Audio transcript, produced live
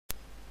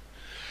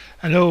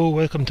Hello,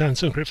 welcome to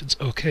Anson Griffin's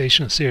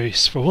occasional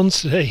series. For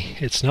once today,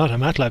 it's not a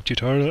MATLAB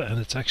tutorial and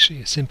it's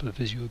actually a simple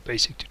Visual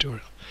Basic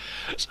tutorial.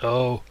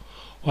 So,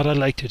 what I'd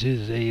like to do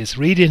today is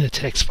read in a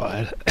text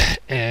file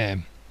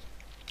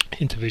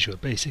into Visual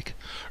Basic,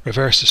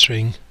 reverse the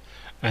string,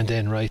 and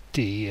then write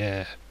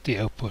the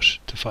output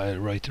to file,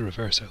 write the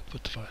reverse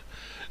output to file.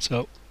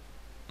 So,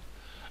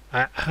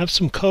 I have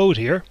some code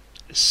here.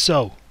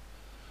 So,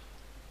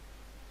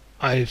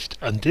 I've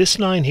on this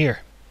line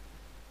here,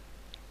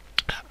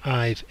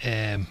 I've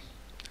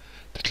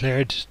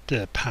declared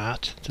the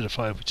path to the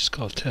file, which is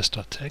called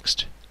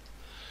test.txt.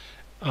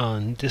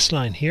 On this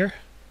line here,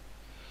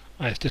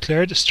 I've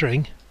declared a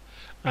string,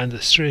 and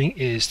the string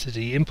is to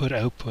the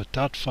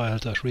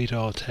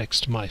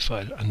input/output.file.readAllText my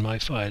file, and my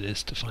file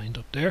is defined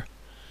up there.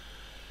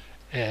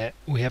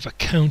 We have a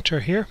counter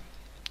here,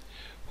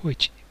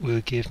 which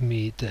will give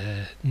me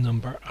the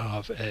number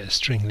of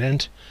string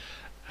length,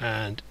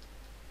 and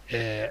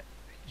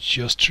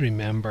just to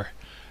remember,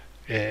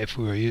 if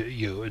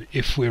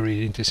we're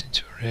reading this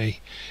into array,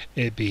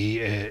 it'd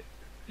be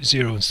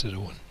 0 instead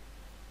of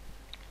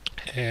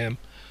 1.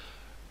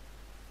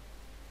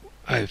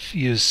 I've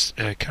used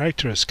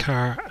character as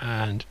char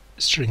and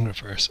string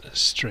reverse as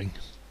string,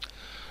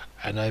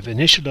 and I've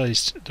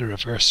initialized the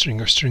reverse string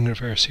or string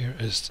reverse here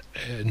as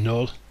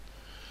null,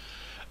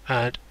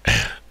 and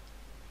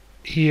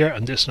here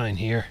on this line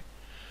here,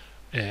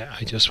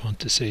 I just want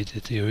to say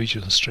that the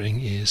original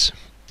string is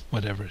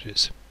whatever it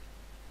is.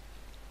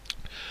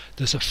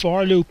 There's a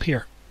for loop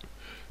here.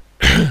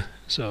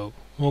 So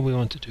what we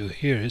want to do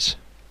here is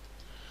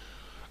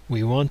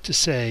we want to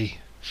say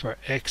for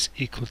x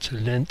equal to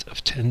length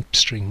of temp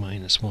string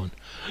minus 1.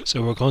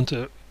 So we're going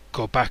to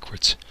go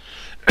backwards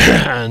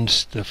and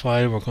the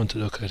file we're going to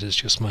look at is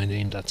just my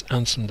name, that's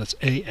Anselm, that's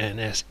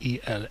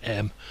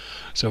A-N-S-E-L-M.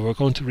 So we're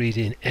going to read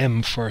in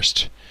M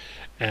first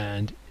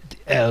and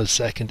L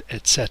second,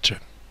 etc.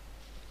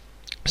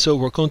 So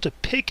we're going to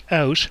pick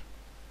out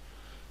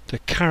the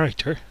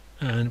character,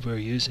 and we're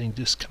using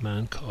this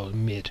command called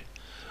mid.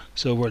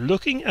 So we're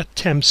looking at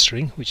temp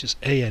string, which is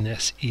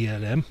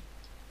ANSELM.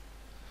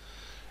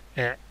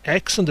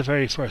 X on the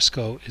very first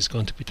go is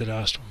going to be the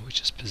last one,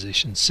 which is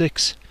position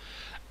 6,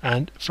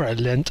 and for a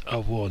length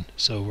of 1.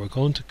 So we're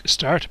going to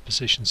start at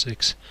position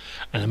 6,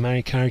 and how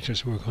many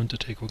characters we're going to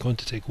take? We're going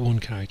to take one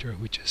character,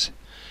 which is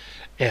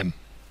M.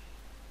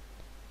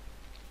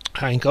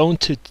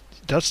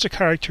 That's the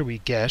character we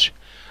get,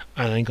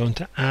 and I'm going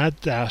to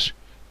add that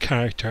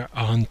character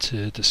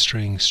onto the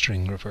string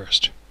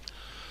reversed.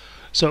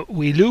 So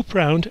we loop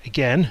round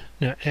again.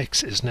 Now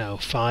x is now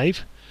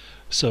 5,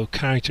 so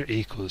character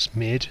equals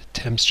mid,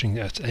 temp string,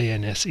 that's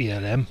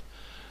ANSELM,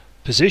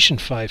 position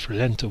 5 for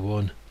length of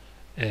 1,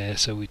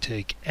 so we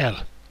take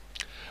L.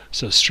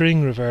 So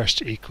string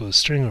reversed equals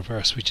string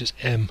reverse, which is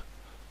M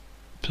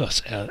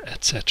plus L,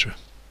 etc.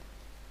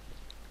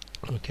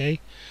 Okay,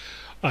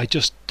 I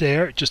just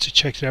to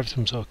check that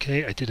everything's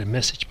okay, I did a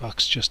message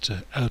box just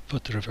to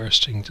output the reverse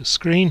string to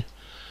screen,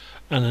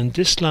 and on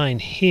this line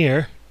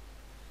here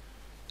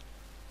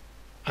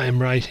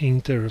I'm writing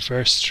the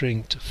reverse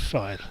string to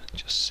file.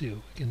 Just see if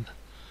we can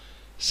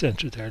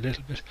center there a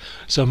little bit.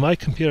 So my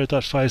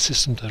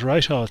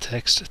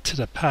computer.filesystem.writeAllText to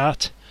the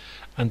path,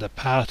 and the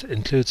path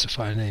includes the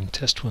file name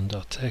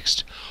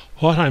test1.txt.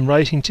 What I'm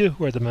writing to,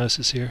 where the mouse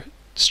is here,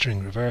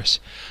 string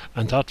reverse,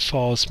 and that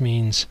false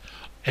means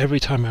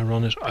every time I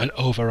run it, I'll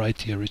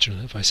overwrite the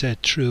original. If I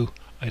said true,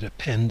 I'd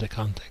append the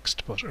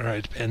context, or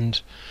I'd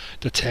append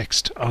the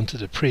text onto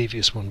the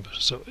previous one. But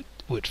so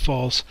with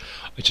false,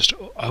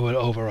 I will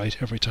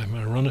overwrite every time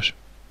I run it.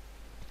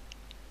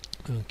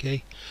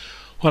 Okay.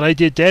 What I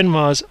did then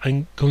was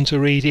I'm going to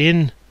read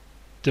in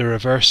the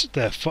reverse.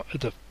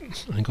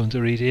 I'm going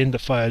to read in the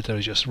file that I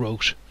just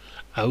wrote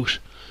out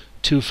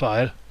to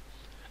file,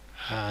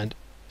 and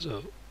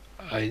so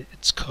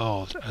it's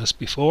called as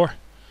before.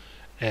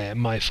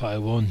 My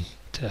file 1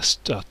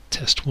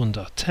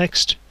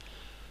 test.test1.txt.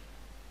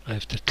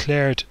 I've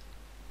declared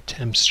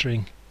temp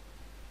string.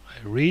 I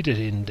read it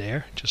in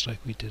there just like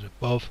we did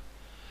above,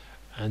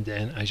 and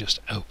then I just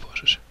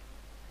output it.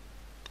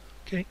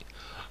 Okay,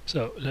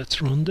 so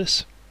let's run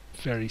this.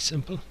 Very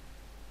simple.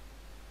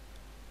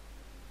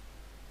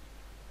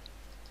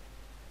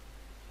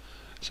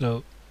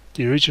 So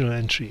the original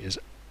entry is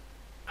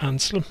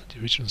Anselm, the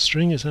original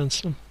string is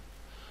Anselm,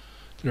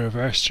 the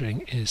reverse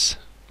string is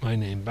my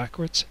name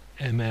backwards,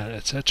 ML,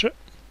 etc.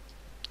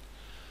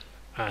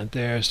 And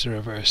there's the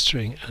reverse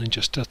string, and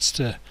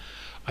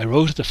I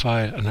wrote the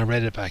file and I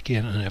read it back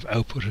in, and I've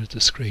outputted the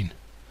screen.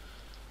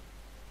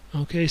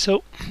 Okay,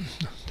 so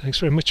thanks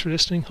very much for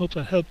listening. Hope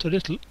that helped a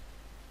little.